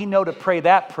 How did he know to pray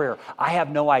that prayer? I have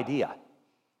no idea,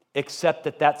 except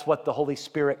that that's what the Holy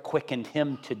Spirit quickened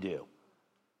him to do.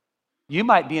 You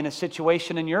might be in a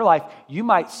situation in your life, you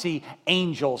might see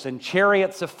angels and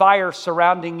chariots of fire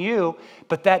surrounding you,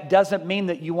 but that doesn't mean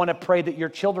that you want to pray that your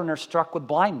children are struck with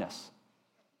blindness.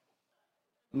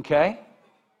 Okay?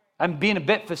 I'm being a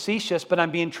bit facetious, but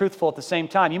I'm being truthful at the same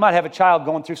time. You might have a child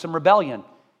going through some rebellion,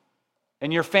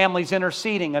 and your family's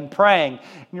interceding and praying,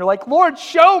 and you're like, Lord,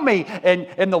 show me.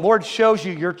 And the Lord shows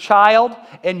you your child,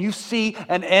 and you see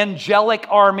an angelic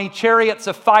army, chariots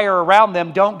of fire around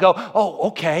them. Don't go, oh,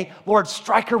 okay, Lord,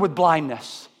 strike her with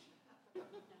blindness.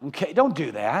 Okay, don't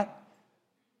do that.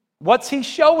 What's he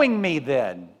showing me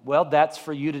then? Well, that's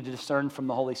for you to discern from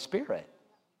the Holy Spirit.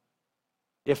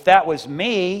 If that was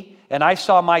me and I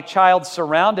saw my child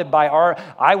surrounded by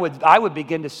I would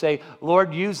begin to say,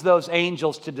 Lord, use those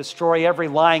angels to destroy every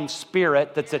lying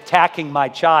spirit that's attacking my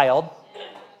child.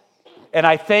 And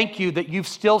I thank you that you've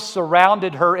still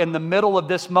surrounded her in the middle of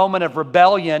this moment of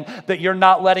rebellion, that you're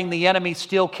not letting the enemy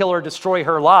steal, kill, or destroy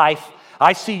her life.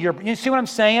 You see what I'm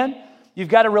saying? You've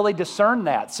got to really discern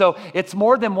that. So it's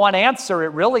more than one answer.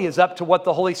 It really is up to what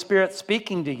the Holy Spirit's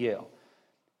speaking to you.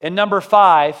 And number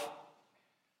 5,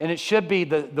 and it should be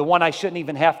the one I shouldn't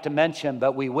even have to mention,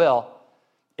 but we will.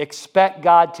 Expect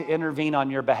God to intervene on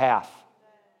your behalf.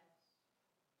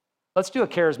 Let's do a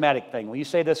charismatic thing. Will you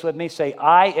say this with me? Say,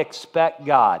 I expect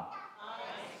God,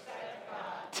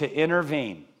 to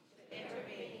intervene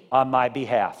on my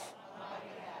behalf.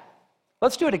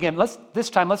 Let's do it again. This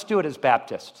time, let's do it as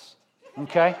Baptists,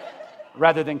 okay?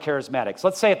 Rather than charismatics.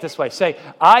 Let's say it this way. Say,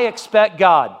 I expect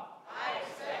God,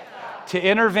 to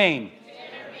intervene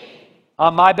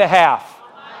on my behalf,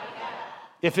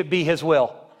 if it be His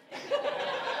will.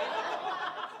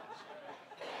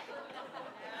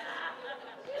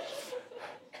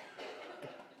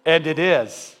 And it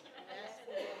is.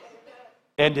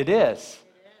 And it is.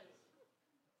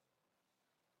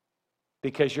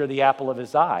 Because you're the apple of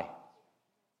His eye.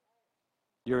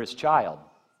 You're His child.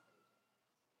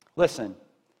 Listen,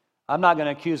 I'm not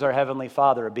going to accuse our Heavenly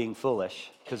Father of being foolish,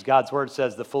 because God's Word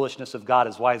says the foolishness of God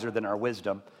is wiser than our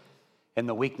wisdom, and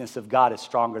the weakness of God is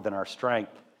stronger than our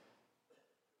strength.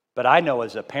 But I know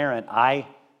as a parent, I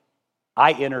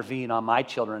intervene on my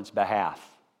children's behalf.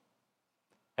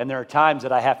 And there are times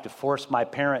that I have to force my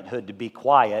parenthood to be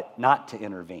quiet, not to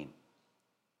intervene.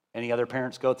 Any other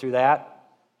parents go through that?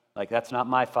 Like, that's not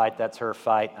my fight, that's her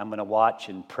fight. I'm going to watch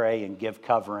and pray and give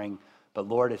covering. But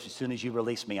Lord, as soon as you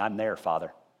release me, I'm there,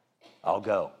 Father. I'll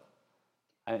go.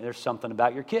 There's something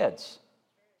about your kids.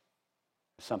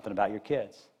 There's something about your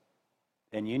kids.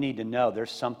 And you need to know there's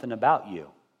something about you.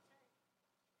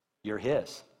 You're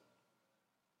His.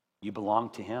 You belong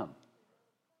to Him.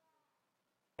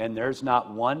 And there's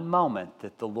not one moment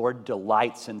that the Lord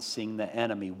delights in seeing the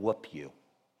enemy whoop you.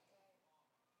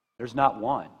 There's not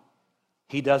one.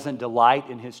 He doesn't delight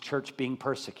in His church being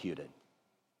persecuted.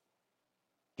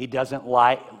 He doesn't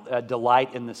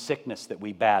delight in the sickness that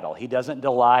we battle. He doesn't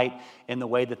delight in the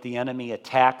way that the enemy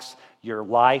attacks your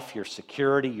life, your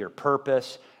security, your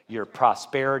purpose, your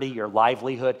prosperity, your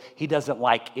livelihood. He doesn't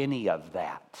like any of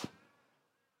that.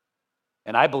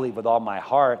 And I believe with all my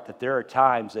heart that there are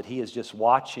times that He is just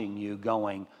watching you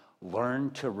going,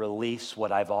 learn to release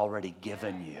what I've already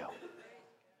given you.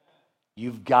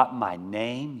 You've got my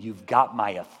name, you've got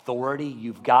my authority,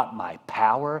 you've got my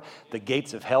power. The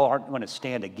gates of hell aren't going to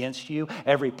stand against you.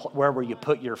 Wherever you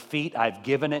put your feet, I've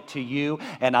given it to you.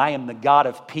 And I am the God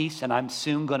of peace, and I'm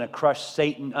soon going to crush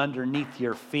Satan underneath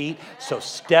your feet. So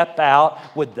step out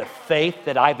with the faith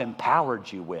that I've empowered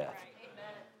you with.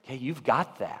 Okay, you've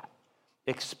got that.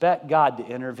 Expect God to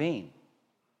intervene.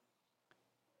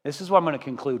 This is what I'm going to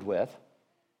conclude with.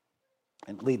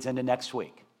 It leads into next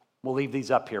week. We'll leave these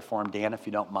up here for him, Dan, if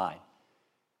you don't mind.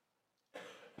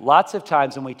 Lots of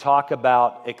times when we talk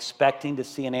about expecting to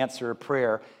see an answer of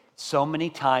prayer, so many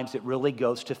times it really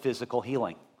goes to physical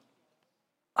healing.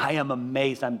 I am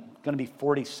amazed. I'm going to be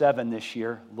 47 this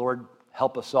year. Lord,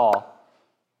 help us all.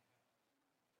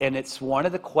 And it's one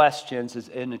of the questions is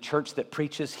in a church that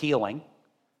preaches healing,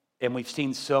 And we've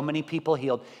seen so many people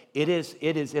healed. It is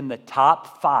in the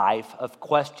top 5 of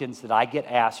questions that I get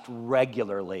asked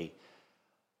regularly.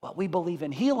 Well, we believe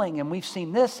in healing and we've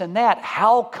seen this and that.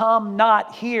 How come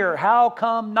not here? How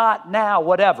come not now?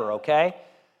 Whatever, okay?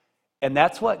 And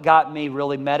that's what got me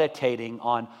really meditating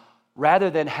on, rather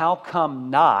than how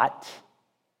come not,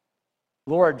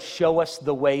 Lord, show us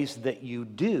the ways that you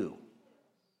do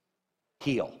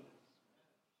heal.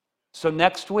 So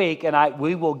next week,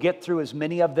 we will get through as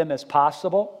many of them as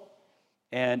possible,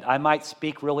 and I might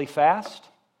speak really fast,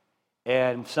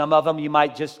 and some of them you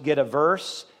might just get a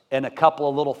verse and a couple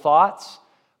of little thoughts,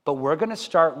 but we're going to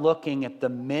start looking at the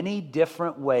many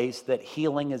different ways that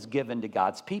healing is given to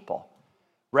God's people.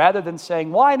 Rather than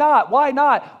saying, why not, why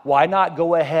not? Why not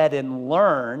go ahead and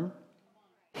learn,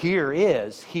 here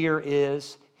is, here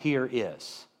is, here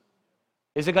is.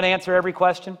 Is it going to answer every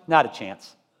question? Not a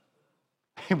chance.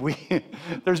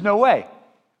 There's no way.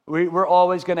 We're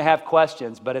always going to have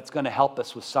questions, but it's going to help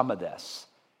us with some of this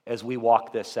as we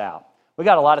walk this out. We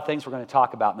got a lot of things we're going to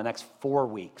talk about in the next 4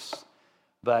 weeks,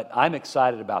 but I'm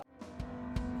excited about it.